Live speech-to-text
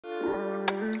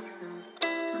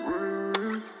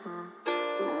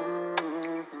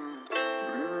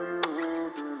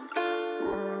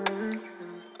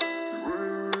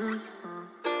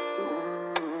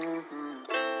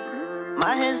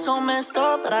My head's so messed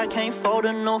up, but I can't fold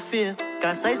to no fear.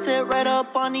 Got sights set right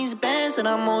up on these bands, and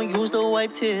I'm gonna use to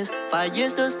wipe tears. 5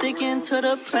 years still sticking to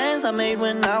the plans I made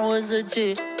when I was a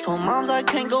kid. Told moms I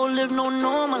can't go live no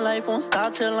normal life, won't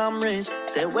stop till I'm rich.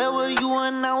 Said where were you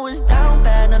when I was down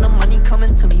bad? Now the money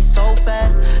coming to me so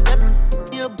fast. That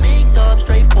be a big dub,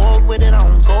 straightforward with it, I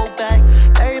don't go back.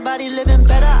 Everybody living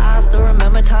better, I still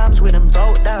remember times we done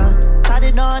broke down. Tried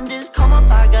it on this come up,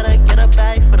 I gotta get a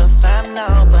bag for the fam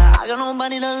now. But I got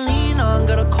nobody to lean on,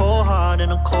 got a cold heart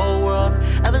in a cold world.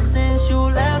 Ever since you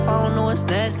left, I don't know what's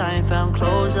next, I ain't found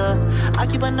closure. I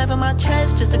keep a knife in my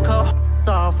chest just to cut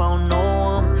off, I don't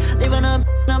know him. Living in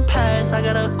the past, I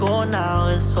gotta go now,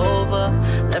 it's over.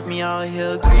 Left me out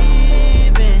here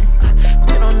grieving.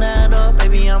 Get on that up,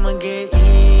 baby, I'ma get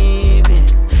even.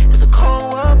 It's a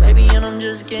cold world, baby, and I'm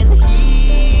just getting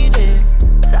heated.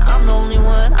 So I'm the only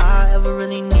one I ever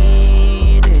really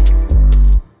needed.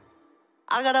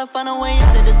 I gotta find a way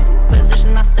out of this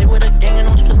position. I stay with a gang and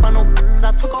don't stress by no.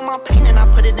 I took all my pain and I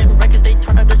put it in records. They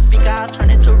turn up the speaker, I turn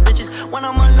it to riches. When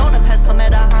I'm alone, the past come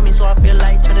at behind me, so I feel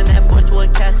like turning that boy to a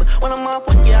Casper. When I'm off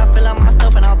whiskey, I feel like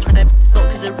myself, and I'll turn that up,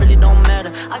 cause it really don't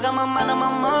matter. I got my mind on my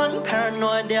money,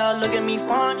 paranoid, they all look at me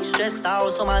funny. Stressed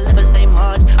out, so my liver stay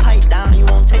muddy. Pipe down, you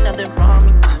won't take nothing from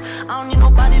me. I don't need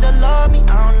nobody to love me,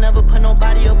 I don't never put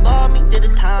nobody above me. Did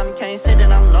the time, you can't say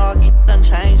that I'm lucky. Done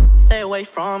changed, stay away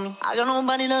from me. I got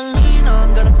nobody to lean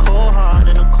on, got a cold heart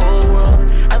in a cold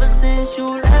world. Ever since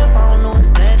you left, I don't know what's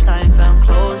next, I ain't found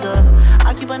closure.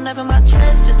 I keep a knife in my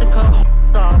chest just to cut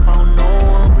off, I don't know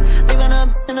him. Living up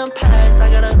in the past, I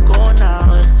gotta go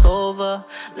now, it's over.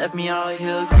 Left me out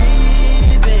here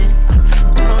grieving.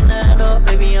 Get on that up,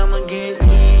 baby, I'ma get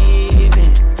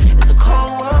even. It's a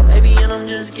cold world, baby, and I'm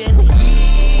just getting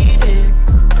heated.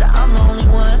 So I'm the only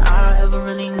one I ever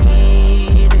really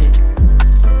needed.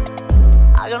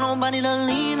 I got nobody to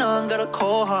lean on, got a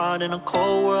cold heart in a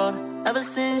cold world. Ever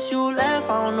since you left,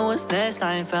 I don't know what's next,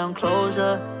 I ain't found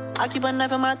closure. I keep a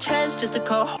knife in my chest just to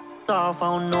cut off, I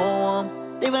don't know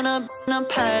him. Living up in the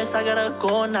past, I gotta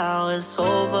go now, it's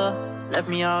over. Left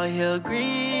me out here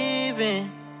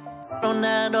grieving. On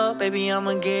that up, baby,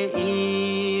 I'ma get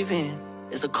even.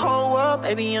 It's a cold world,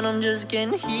 baby, and I'm just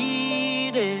getting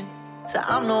heated. So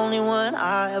I'm the only one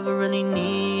I ever really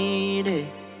needed.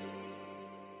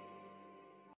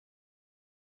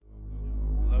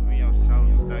 Loving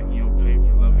yourself, stacking your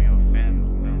paper, loving your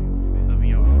family, loving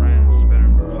your friends,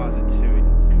 spreading positivity,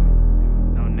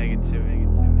 no negativity.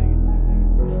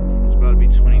 It's about to be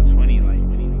 2020,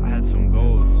 like, I had some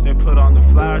goals. They put on the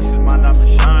flash, cause my number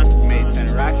shine. Made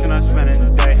 10 racks and I spent it a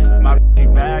day. My she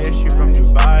bad, yeah, she from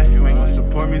Dubai. If you ain't gon'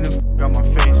 support me, then f*** out my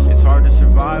face. It's hard to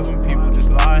survive when people just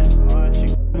lie. She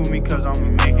f*** with me cause I'ma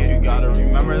make it. You gotta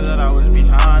remember that I was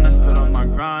behind. I stood on my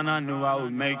grind, I knew I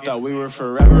would make it. Thought we were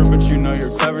forever, but you know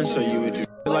you're clever, so you would do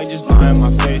like just lie in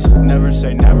my face. Never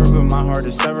say never, but my heart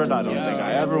is severed. I don't think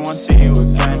I ever want to see you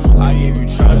again. I gave you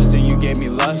trust and you gave me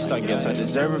lust. I guess I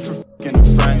deserve it for f***ing a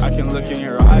friend. I can look in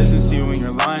your eyes and see when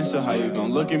you're lying. So how you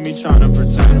gon' look at me trying to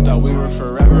pretend? Thought we were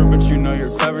forever, but you know you're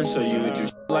clever, so you would do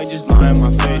like just lie in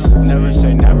my face. Never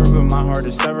say never, but my heart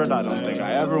is severed. I don't think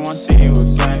I ever want to see you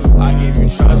again. I gave you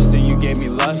trust and you gave me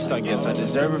lust. I guess I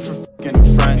deserve it for f***ing a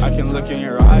friend. I can look in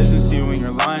your eyes and see when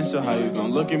you're lying. So how you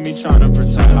gon' look at me trying to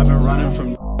pretend? I've been running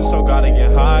from so gotta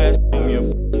get high. I me a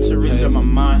to reset my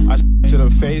mind. I to the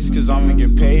face cause I'ma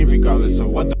get paid regardless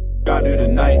of what the f*** I do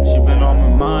tonight. She been on my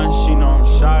mind, she know I'm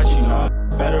shy. She know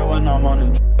I'm better when I'm on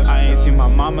the drugs. I ain't seen my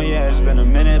mama yet, it's been a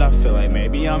minute. I feel like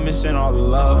maybe I'm missing all the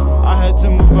love. I had to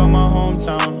move out my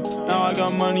hometown, now I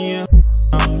got money in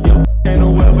yo, ain't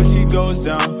nowhere but she goes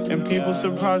down. And people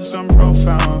surprised I'm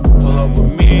profound. Pull up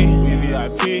with me, we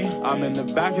VIP. I'm in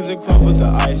the back of the club with the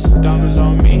ice. Diamonds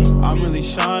on me, I'm really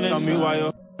shining. Tell me why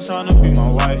you're tryna be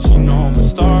my wife. She know I'm a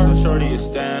star, so shorty is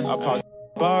stand. I pause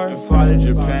bar and fly to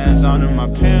Japan. Down in my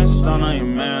pants, stun on your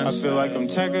man. I feel like I'm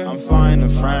Tekka, I'm flying to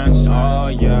France. Oh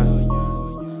yeah,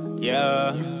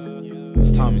 yeah.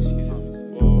 It's Tommy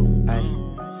season. Hey,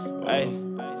 hey,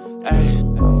 hey.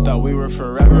 Thought we were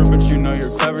forever, but you know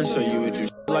you're clever, so you would do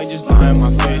like just lie in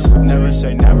my face. Never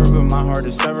say never, but my heart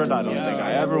is severed. I don't think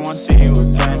I ever want to see you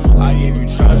again. I gave you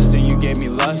trust and you gave me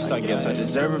lust. I guess I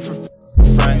deserve it for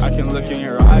friend. I can look in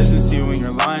your eyes and see when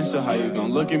you're lying. So how you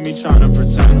gon' look at me trying to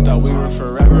pretend? Thought we were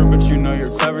forever, but you know you're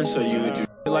clever, so you would do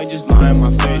like just lie in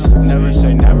my face. Never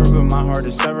say never, but my heart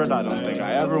is severed. I don't think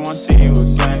I ever want to see you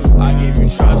again. I gave you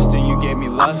trust and you gave me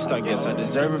lust. I guess I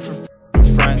deserve it for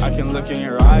friend. I can look in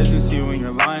your eyes and see when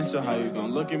you're lying. So how you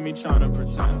gon' look at me trying to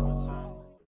pretend?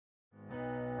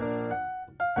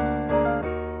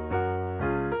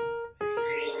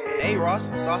 Hey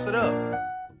Ross, sauce it up.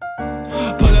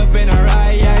 Pull up in a ride.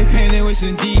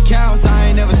 some decals. I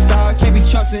ain't never stopped, can't be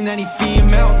trusting any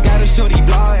females. Got a shorty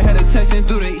blog, had her texting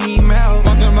through the email.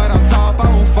 Walking right on top, I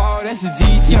won't fall, that's a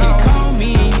detail. You can call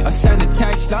me or send a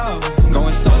text, love.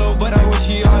 Going solo, but I wish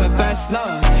you all the best,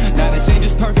 love. Now this ain't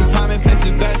just perfect timing, place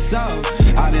it best, love.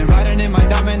 I've been riding in my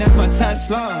diamond, that's my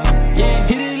Tesla. Yeah,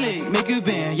 hit it lick, make a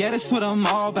band, yeah, that's what I'm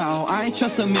all about. I ain't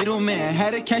trust a middleman,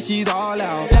 had to cash it all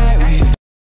out. That way,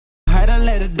 had to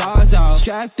let the dogs out.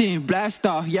 Strapped in, blast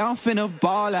off, yeah, I'm finna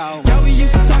ball out. Yeah, we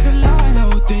used to talk a lot,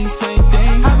 whole thing, same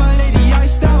thing. Have my lady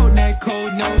iced out, neck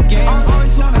cold, no games. I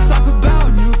always wanna talk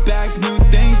about new bags, new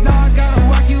things. Now I gotta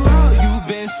walk you out, you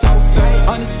been so fake.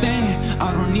 Understand,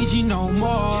 I don't need you no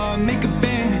more. Make a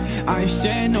band, I ain't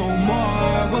sharing no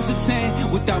more. What's a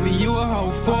 10? Without me, you a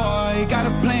whole 4. You got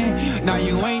a plan, now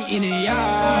you ain't in the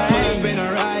yard. Pull up in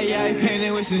a ride, yeah,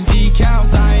 painted with some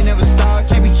decals. I ain't never stopped,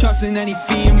 can't be trusting any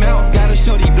females. Got a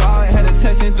shorty blog, had her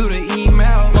texting through the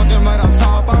email. Walking right on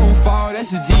top, I won't fall,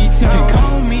 that's a detail. You can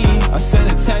call me or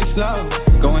send a text, love.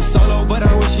 Going solo, but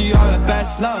I wish you all the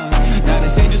best, love. Now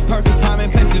this ain't just perfect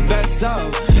timing, place it best,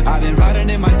 love. I've been riding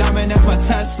in my diamond, that's my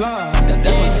Tesla.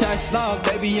 That's my Tesla,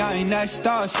 baby, I ain't next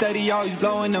up. Steady, always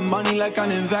blowing the money like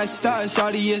an investor.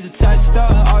 Shawty is a tester,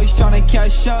 always tryna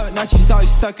catch up. Now she's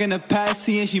always stuck in the past,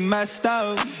 seeing she messed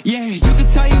up. Yeah, you can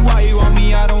tell you why you want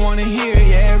me, I don't wanna hear it.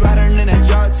 Yeah, riding in that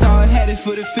drop top, headed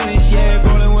for the finish. Yeah,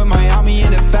 rolling with Miami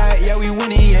in the back, yeah, we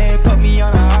winning. Yeah, put me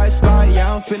on a high spot,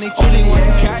 yeah, I'm finna kill it. Want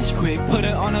some cash quick, put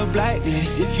it on a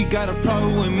blacklist. If you got a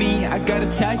problem with me, I got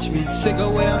attachments. Sick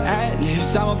of with them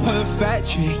ad-libs, I'ma put a fat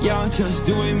trick. Yeah, I'm just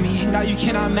doing me, now you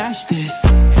cannot match this.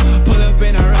 Pull up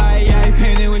in a ride, yeah,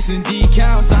 painted with some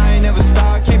decals. I ain't never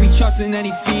stopped, can't be trusting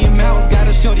any females. Got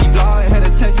a shorty blog, had her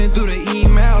texting through the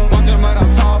email. Walking right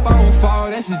on top, I won't fall,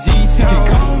 that's a detail. You can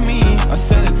call me or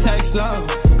send a text, love.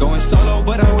 Going solo,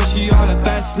 but I wish you all the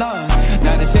best, love.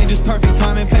 Now this ain't just perfect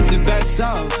timing, place it best,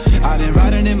 love. I've been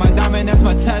riding in my diamond, that's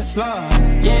my Tesla.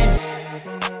 Yeah.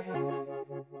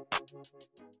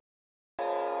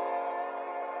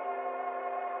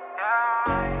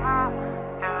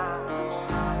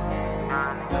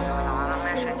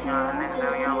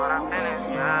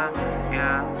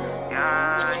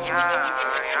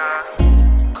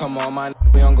 Come on, my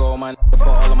we don't go, my for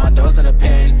all of my doors in the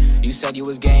pen. You said you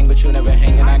was gang, but you never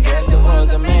hanging. I guess it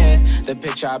was a miss. The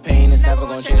picture I paint is never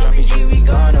gonna change. RPG, we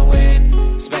gonna win.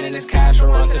 Spending this cash,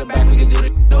 we'll run to the back. We can do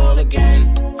this all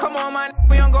again. Come on, my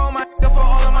we don't go, my for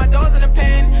all of my doors in the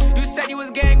pen. You said you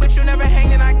was gang, but you never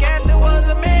hanging. I guess it was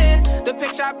a miss. The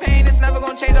picture I paint is never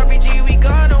gonna change. RPG, we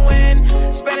gonna win.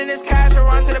 Spending this cash, we'll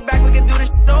run to the back. We can do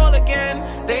this all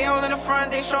again. They all in the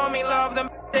front, they show me love. Them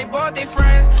they bought their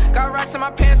friends. Got racks in my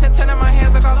pants and 10 in my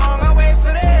hands. Look how long I wait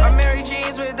for this. I'm Mary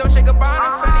Jeans with Dolce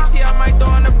Gabbana. Fendi T, I might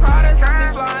throw in the products. I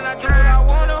stay fly and I do what I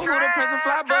wanna. Who the Prince of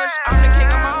Flatbush? I'm the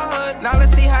king of my hood. Now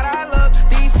let's see how that look.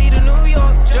 DC to New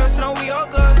York, just know we all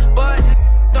good. But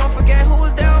don't forget who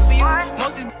was down for you.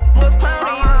 Most of these was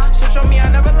clowning you. Switch on me, I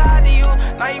never lied to you.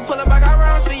 Now you pull up, I got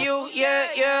rounds for you. Yeah,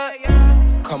 yeah,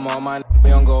 yeah. Come on, my we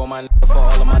don't go, my for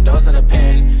all of my doors in the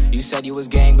pen. You said you was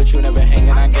gang, but you never hanging.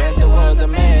 I guess it was a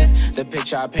miss. The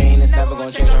picture I paint is never gonna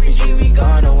change. RPG, we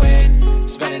gonna win.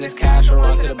 Spending this cash, we'll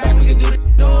run to the back. We can do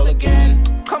it all again.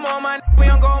 Come on, my we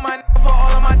don't go, my for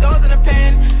all of my doors in the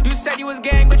pen. You said you was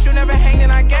gang, but you never hanging.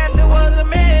 I guess it was a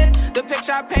miss. The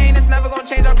picture I paint is never gonna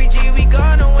change. RPG, we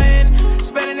gonna win.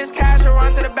 Spending this cash, we'll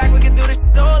run to the back. We can do this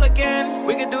all again.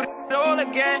 We can do it all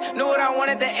again. Knew what I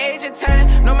wanted at the age of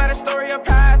 10. No matter story or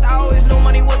path, I always knew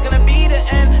money was gonna be the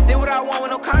end. Did what I want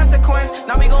with no consequence.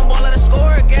 Now we gon' ball at the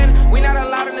score again. We not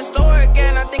allowed in the store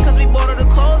again. I think cause we bought all the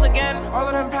clothes again. All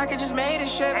of them packages made a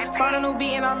ship. Found a new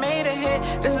beat and I made a hit.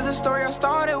 This is the story I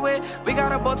started with. We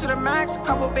got a boat to the max.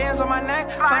 Couple bands on my neck.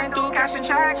 Flying through cash and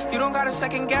checks. You don't got a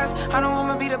second guess. I know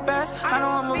I'ma be the best. I know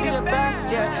I'ma be the best,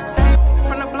 yeah. Same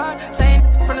from the block, same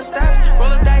from the steps. Roll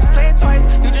the dice, play it twice.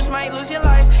 You just might lose your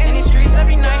life in these streets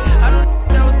every night. I don't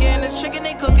that was getting this chicken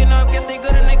they cooking up. Guess they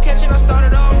good in the kitchen. I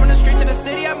started off from the street to the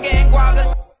city. I'm getting guap. Let's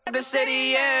the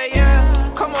city, yeah,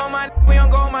 yeah. Come on, my we don't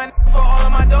go, my for all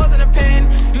of my doors in the pen.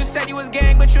 You said you was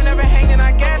gang, but you never hanging.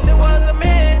 I guess it was a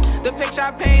myth. The picture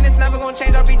I paint is never gonna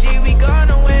change. RPG, we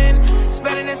gonna win.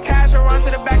 Spending this cash, we'll run to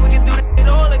the back. We can do it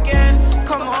all again.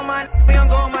 Come on, my we don't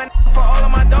go, my for all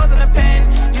of my doors in the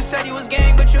pen. You said you was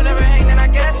gang, but you never hanging. I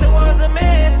guess it was a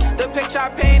myth. The picture I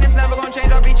paint is never gonna change.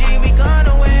 RPG, we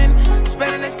gonna win.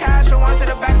 Spending this cash, we'll run to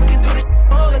the back. We can do this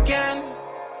all again.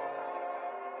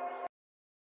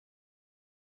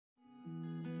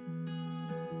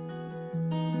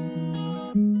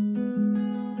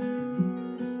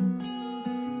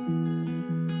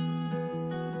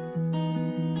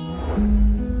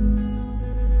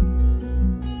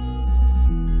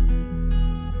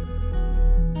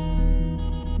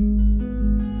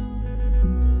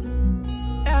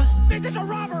 is a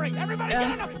robbery. Everybody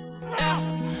get on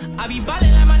the I be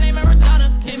ballin' like my name is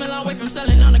Rosanna. Came a long way from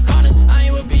selling on the corners. I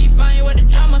ain't with beef, I ain't with the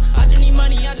drama. I just need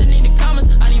money, I just need the commas.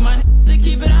 I need my to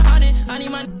keep it 100. I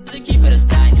need my to keep it a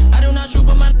stack. I do not shoot,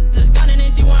 but my is gunning. They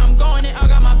see where I'm going, and I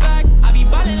got my back. I be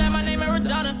ballin' like my name is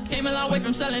Rosanna. Came a long way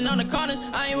from selling on the corners.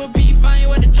 I ain't with beef, I ain't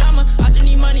with the drama. I just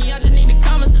need money, I just need the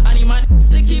commas. I need my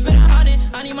to keep it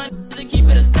 100. I need my to keep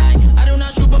it a stack. I do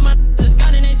not shoot, but my is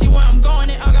gunning. They see where I'm going,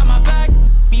 and I got my back.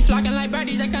 Be flocking like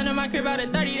birdies, I come to my crib out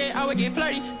at 30, they always get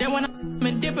flirty. Then when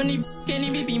I'm dipping, these can't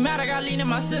even be mad, I got lean in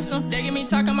my system. They get me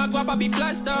talking my guap, I be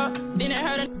flexed up. Then they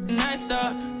heard a nice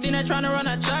stuff. Then they tryna run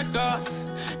a check up.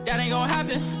 That ain't gon'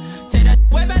 happen. Take that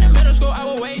way back in middle school, I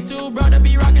was way too broad to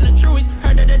be rocking the truies.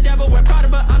 Heard that the devil wear Prada,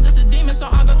 but I'm just a demon, so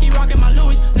I'm gon' keep rocking my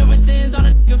Louis. Louis Vuittons on a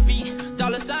nigga feet,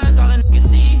 dollar signs all a nigga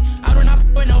see. I do not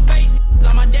with no fake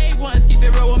on my day ones, keep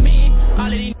it real with me. All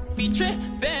of these be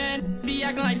trippin', be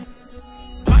acting like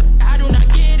I do not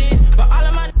get it, but all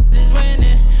of my is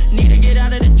winning. Need to get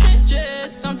out of the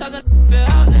trenches. Sometimes I feel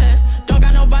helpless. Don't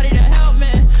got nobody to help me.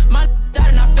 My died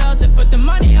and I felt it. Put the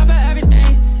money up at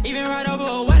everything, even right over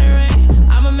a wedding ring.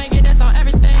 I'ma make it, that's on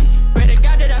everything. Pray to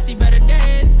God that I see better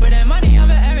days. Put that money up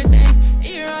at everything,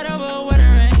 even right over a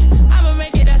wedding ring. I'ma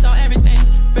make it, that's on everything.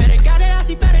 Pray to God that I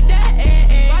see better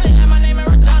days. Falling like my name is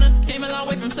Rosanna. Came a long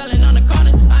way from selling on the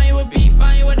corners. I ain't with beef,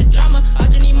 I ain't with the drama. I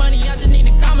just need money, I just need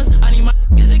the commas. I need my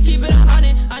to keep it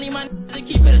 100. I need my to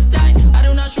keep it a stack. I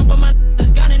do not shoot, but my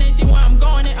is gunning. They see where I'm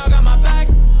going, and I got my back.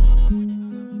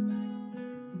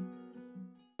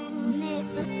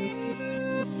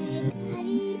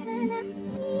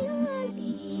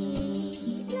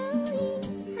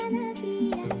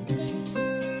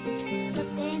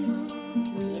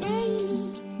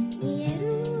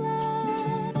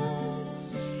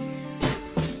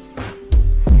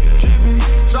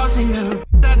 Saucy, yeah.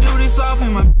 I do this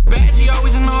often. My bad, she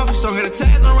always in office. Don't got a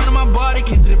tags, I'm running my body.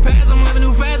 Can't see the pads, I'm living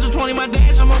too fast. With 20 my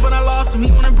dash, I'm up, but I lost him.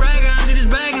 He wanna brag, I emptied his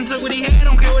bag and took what he had.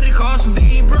 Don't care what it cost him.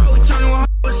 He broke, he turned into a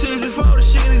hoe. Since before the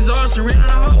shit exhausted, ran on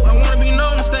a hoe. I wanna be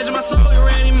known, the stage of my soul, you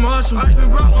ran him awesome. I been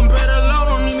broke, I'm better alone,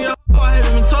 don't need me a hoe. I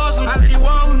haven't been tossing. I already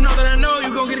won't, know that I know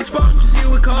you gon' get exposed. Proceed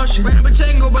with caution. Ran up a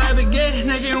check and go buy a baguette.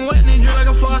 Neck getting wet and they drill like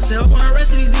a faucet. Hope when I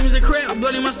rest of these demons are crap.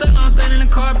 Bloody my step, now I'm standing in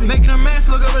the carpet. Making a mess,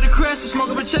 look up at the crest. Smoke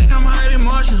up a check, I'm higher than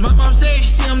Martians. My mom says she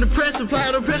see I'm depressed. Apply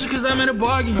all the pressure cause I'm in a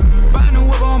bargain. Buy a new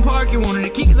whip on park it. Wanted the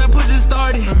key cause I put this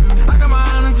started. I got my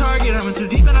eye on target. I'm in too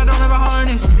deep and I don't have a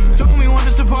harness. Told me want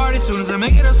us to party. Soon as I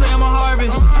make it, I'll say I'm a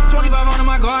harvest. 2500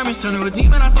 my garments. Turned to a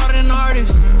demon, I started an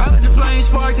artist. I let the flames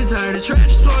spark the tire. The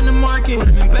trash is flooding the market. Put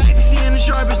them in bags, you see in the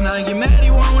sharpest. Now they get mad,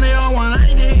 they want when they all want. I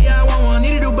need to hit, yeah, I want one.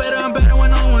 Need to do better, I'm better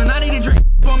when on one. I need to drink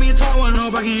for me a tall one.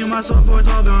 Hope I can hear myself before it's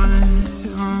all gone.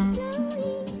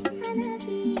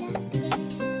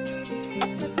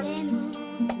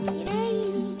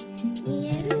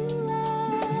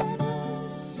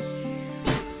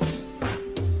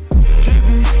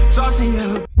 Saucy,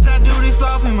 yeah. I do this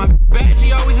often. My bad,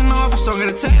 she always in office. Don't got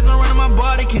a tags, I'm running my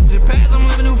body. Can't see the pads, I'm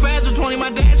living too fast. With 20 my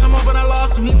dash, I'm up, but I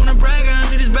lost him. He wanna brag, I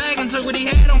emptied his bag and took what he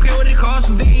had. Don't care what it cost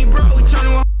him. Then he broke, he turned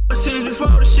into a hoe. Since before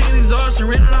the shit exhausted,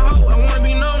 ran on a hoe. I wanna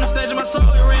be known, the stage of my soul,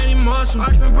 you ran him awesome.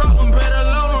 I been broke, I'm better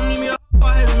alone, don't need me a hoe.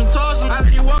 I haven't been tossing. I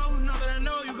already won't, know that I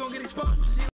know you gon' get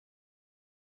exposed.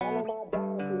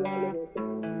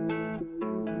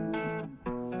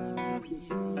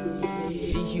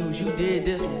 G-Hughes, you did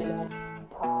this one.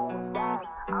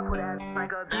 I'm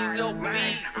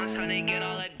tryna get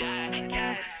all of that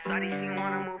cash. Shawty, she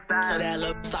wanna move fast. So that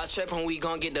look, stop tripping, we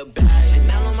gon' get the bag.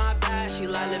 Chanel on my back, she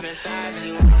like living fast.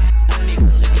 She wanna me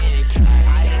cause she getting cash.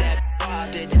 I hit that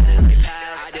off, did that in the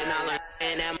past. I did not learn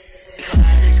and that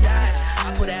class is stats.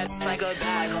 I put that like a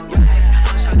bag of racks.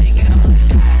 I'm tryna get all of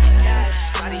that cash.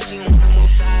 Shawty, she wanna move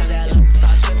fast. That look,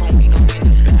 stop tripping, we gon' get the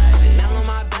bag. Chanel on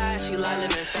my back, she like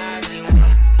living fast. She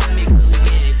wanna me cause she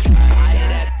getting cash. I hit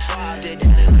that off, did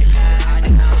that in the past. I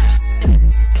did not learn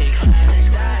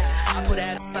I put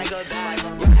that like a bag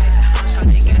of racks. I'm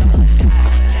tryna get all of that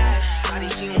cash. Shawty,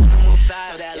 she wanna move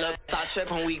fast. So that look, stop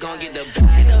tripping, we gon' get the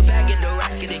bag. Get the bag, get the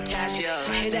racks, get the cash, yeah.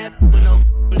 Hit that with no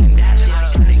dash, yeah.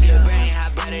 Tryna get brain,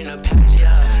 have bread in the patch,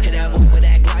 yeah. Hit that with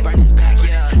that Glock, burn his back,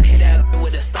 yeah. Hit that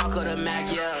with the stock of the Mac,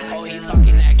 yeah. Oh, he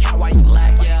talking that cat, why you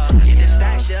lack, yeah. Get the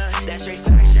stacks, yeah. That's straight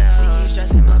facts, yeah. She keep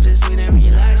stressing, bluff this sweet and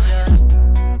relax, yeah.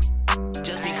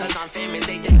 Just because I'm famous,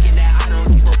 they thinking that I don't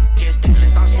give a f***. Just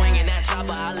stainless, I'm swinging that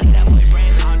chopper, I leave that boy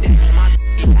Brandon on deck. My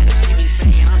had to she be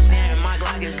saying, I'm saying my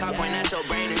Glock is cock point at your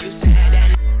brain. And you said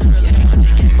that really on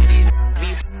the game with these be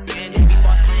and they be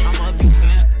false claim. I'm a beast in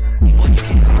this boy.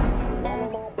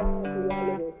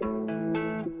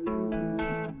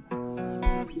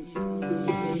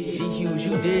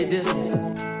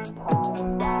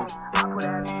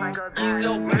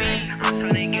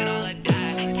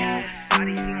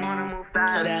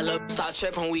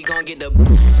 Start tripping, we gon' get the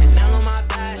Chanel on my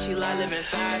back, she like living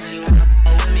fast. She wanna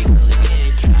fuck with me cause we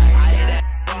getting cash. I hit that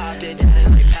off, did that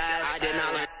in my past. I did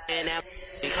not learn in that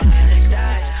class the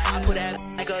stats. I put that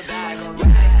like a bag of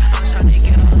racks. I'm tryna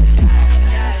get all of that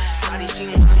cash. Shawty, she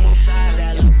wanna move fast.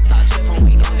 That little start tripping,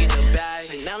 we gon' get the bag.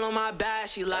 Chanel on my back,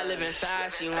 she like living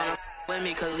fast. She wanna fuck with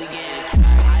me cause we getting cash.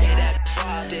 I hit that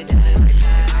off, did that in my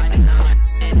past. I did not learn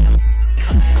in that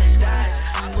class the stats.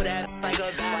 I put that like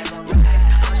a bag of racks.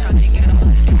 I'm tryna get all of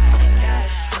that cash.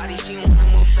 Shawty, she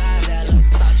wanna move fast. That little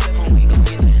start tripping, we gon'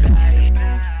 get the bag.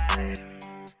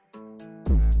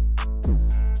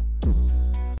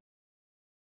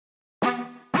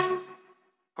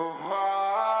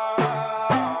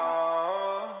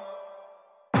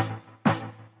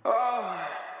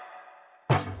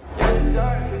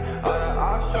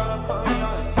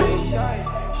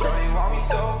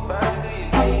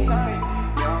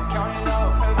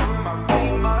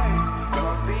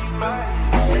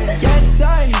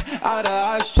 All the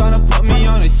eyes tryna put me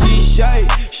on a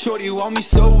t-shirt. Shorty want me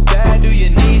so bad, do your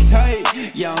knees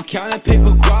hurt? Yeah, I'm counting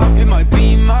paper guap in my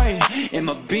beamer,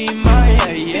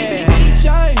 yeah.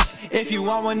 Choice. If you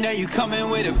want one, then you coming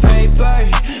with a paper.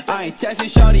 I ain't texting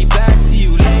shorty back, see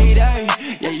you later.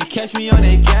 Yeah, you catch me on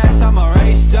that gas, I'm a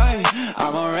racer,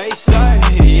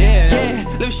 yeah.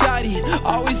 Lil' shawty,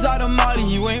 always out of molly,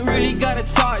 you ain't really gotta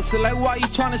talk, so like why you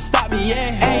tryna stop me,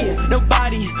 yeah? Ain't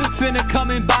nobody finna come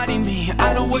and body me.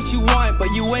 I know what you want, but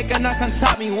you ain't gonna come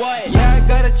top me, what? Yeah, I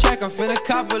gotta check, I'm finna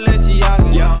cop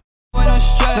Balenciagas. Yeah, when I'm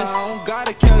stressed, I don't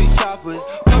gotta carry choppers.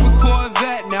 Double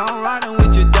Corvette, now I'm riding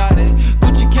with your daughter.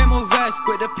 Gucci camo vest,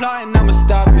 quit the plotting, I'ma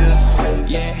stop you.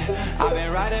 Yeah, I've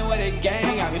been riding with a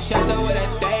gang, I've been strapped up with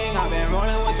a thing, I've been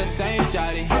rolling with the same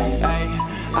shawty. Hey,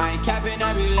 I ain't capping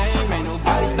every lane, ain't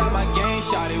nobody stop my game.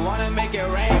 Shawty wanna make it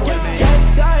rain with me. Yes,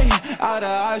 all the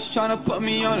eyes tryna put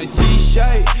me on a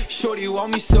t-shirt. Shorty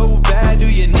want me so bad, do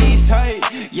your knees hurt?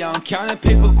 Yeah, I'm counting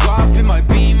paper guap in my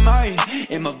beamer,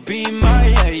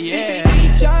 yeah.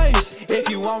 Choice. If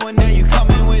you want one, then you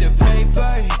coming with a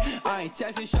paper. I ain't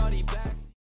texting shorty back.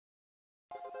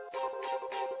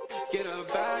 Get a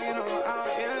bag and I'm out,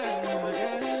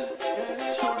 yeah.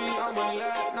 Shorty on my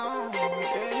lap now,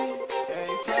 yeah.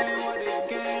 You playing with the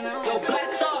game now. Yo,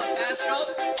 blast off, Astro.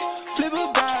 Flip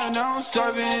a bag, now I'm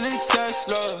serving in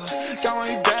Tesla. Got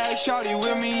my bag, shawty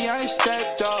with me, I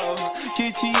stepped up.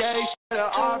 GTA, the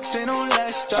ops, ain't no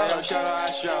less stuff. Hey, yo, shout out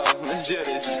Astro, let's do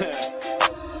this.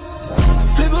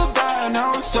 Flip a bag,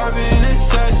 now I'm serving in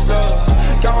Tesla.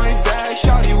 Got my bag,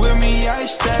 shawty with me, I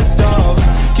stepped up.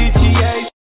 GTA,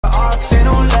 the ops, ain't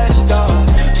no less stuff.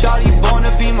 Shawty born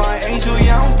to be my angel,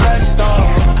 yeah, I'm blessed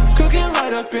up. Cooking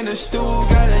right up in the stool,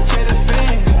 gotta check the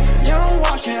fan. Yeah, I'm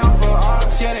watching out for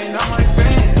ops, yeah, they not my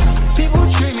friends. People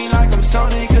treat me like I'm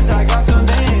Sony, cause I got some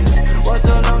bands. Was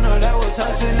a loner that was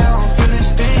hustling, now I'm feeling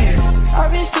stands.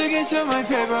 I've been sticking to my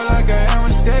paper like I am a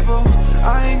staple.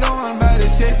 I ain't going back to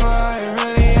safer, I ain't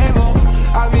really able.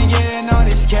 I've been getting all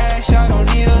this cash, I don't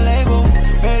need a label.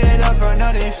 Made it up for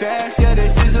nothing fast, yeah,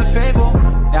 this is a fable.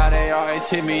 Now they always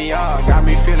hit me up, got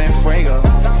me feeling fuego.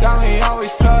 Got me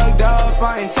always plugged up,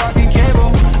 I ain't talking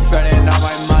cable. Spending all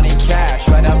my money cash,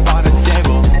 right up on the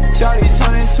table. Shawty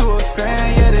turn into a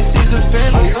fan, yeah, this is a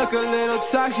fable. I look a little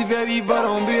toxic, baby, but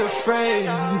don't be afraid.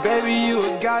 Baby, you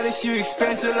a goddess, you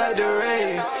expensive like the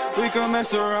rays. We can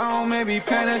mess around, maybe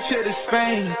penetrate to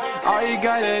Spain. All you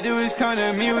gotta do is come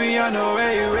to me, we on the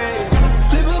way.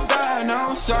 Flip a bag, now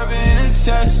I'm serving in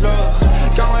Tesla.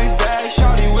 Got my bag,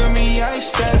 shawty with me, I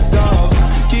stepped up.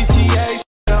 GTA,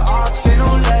 the ops, ain't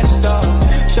no less stuff.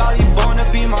 Shawty born to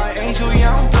be my angel,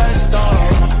 yeah, I'm blessed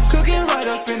up. Cooking right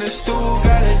up in the stool,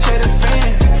 gotta check the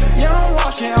fan. Yeah, I'm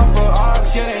watching out for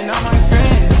ops, yeah, they not my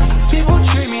friends. People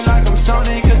treat me like I'm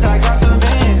Sony, cause I got some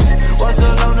bands. Was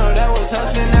a loner that was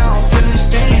hustling, now I'm feeling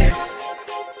stands.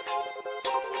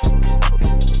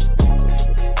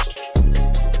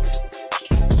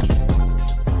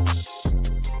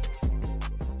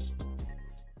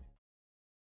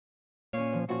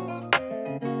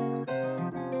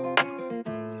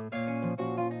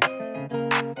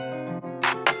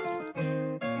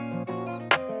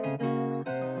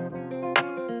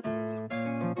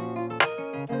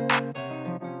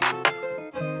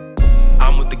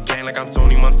 Like I'm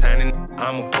Tony Montana,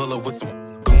 I'ma pull up with some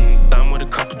goons. I'm with a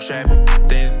couple trap,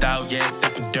 this out, yeah,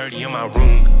 sipping dirty in my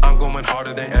room. I'm going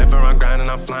harder than ever, I'm grinding,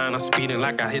 I'm flying, I'm speeding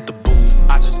like I hit the booze.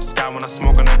 I touch the sky when I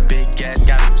smoke on that big gas,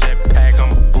 got a jetpack,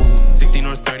 I'm a fool. 16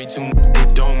 or 32,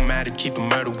 it don't matter, keep a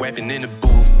murder weapon in the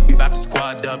booth. We bout to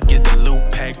squad up, get the loot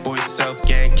pack, boy, self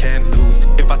gang can't lose.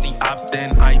 If I see ops,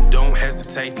 then I don't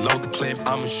hesitate, load the clip,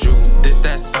 I'ma shoot. This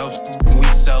that self, we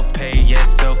self-pay, yeah,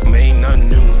 self-made, nothing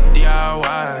new.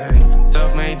 DIY,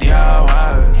 self-made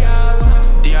DIY,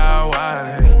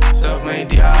 DIY, self-made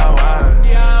DIY,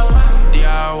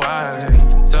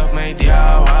 DIY, self-made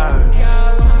DIY,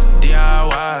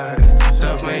 DIY,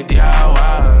 self-made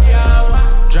DIY.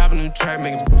 Drop a new track,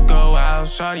 make it go out.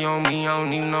 Shawty on me, I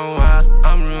don't even know why.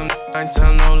 I'm real, I ain't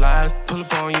telling no lies. Pull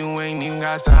up on you, ain't even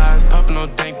got ties. Puffin' no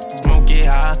dank, won't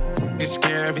get high. Get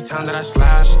scared every time that I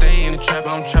slide. Stay in the trap,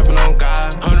 I'm trapping on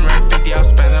God. 150, I'll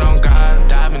spend it on God.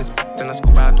 Dive in this then I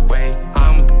scoop out the way.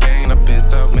 I'm with the gang, I've been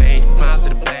self-made. Smile to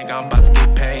the bank, I'm about to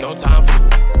get paid. No time for the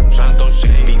tryna throw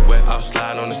shade. Feet wet, I'll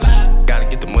slide on it. Gotta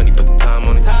get the money, put the time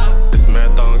on it. This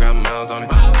marathon got miles on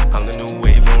it. I'm the new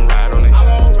wave, gon' ride on it.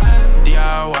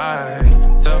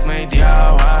 DIY, self-made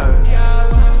DIY,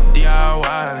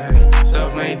 DIY,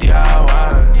 self-made DIY,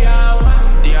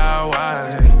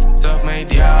 DIY, self-made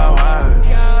DIY,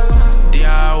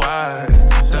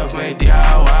 DIY, self-made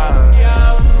DIY,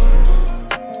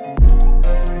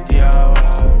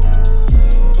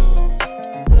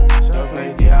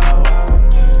 self-made DIY,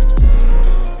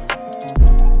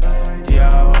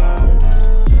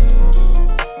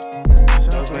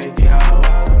 self-made DIY.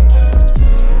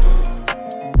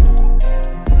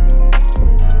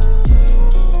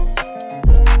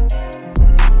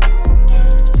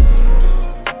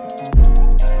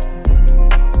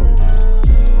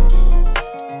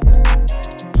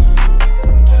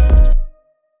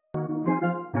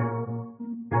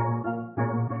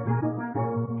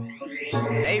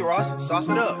 Hey Ross, sauce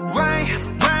it up. Rain,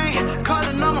 rain,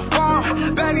 calling on my phone.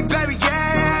 Baby, baby,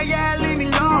 yeah, yeah, leave me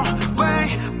alone.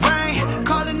 Rain, rain,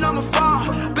 calling on my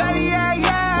phone. Baby, yeah,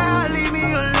 yeah, leave me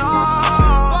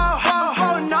alone.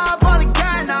 Falling up on the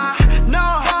gas now. No,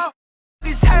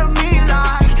 these hate me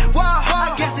like, whoa.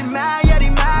 I guess they mad, yeah, they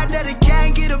mad that they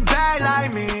can't get a bag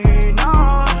like me. No,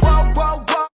 whoa,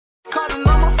 calling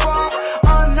on my phone.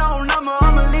 Unknown number,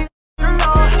 I'ma leave it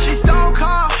alone. She stone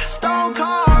cold, stone cold.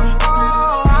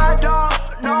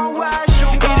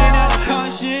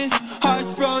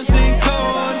 Hearts frozen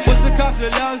cold. What's the cost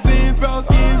of loving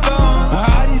broken bones?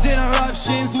 All these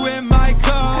interruptions with my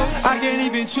code. I can't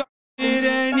even trust it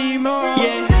anymore.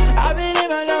 Yeah, I've been in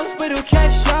my lungs, but it'll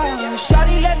catch up.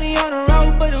 Shawty let me on the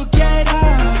road, but it'll get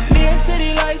up. New York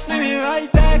City lights leave me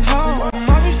right back home.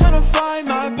 I'm just trying to find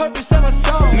my purpose and my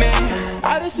soul. Man,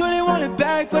 I just really want it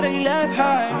back, but they left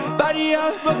her. Body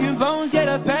of broken bones, yeah,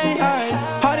 the pain hurts.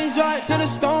 Heart is right to the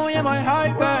stone, yeah, my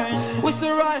heart burns. What's the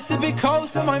right, sipping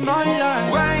coast on my mind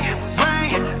learns. Rain,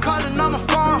 rain, calling on my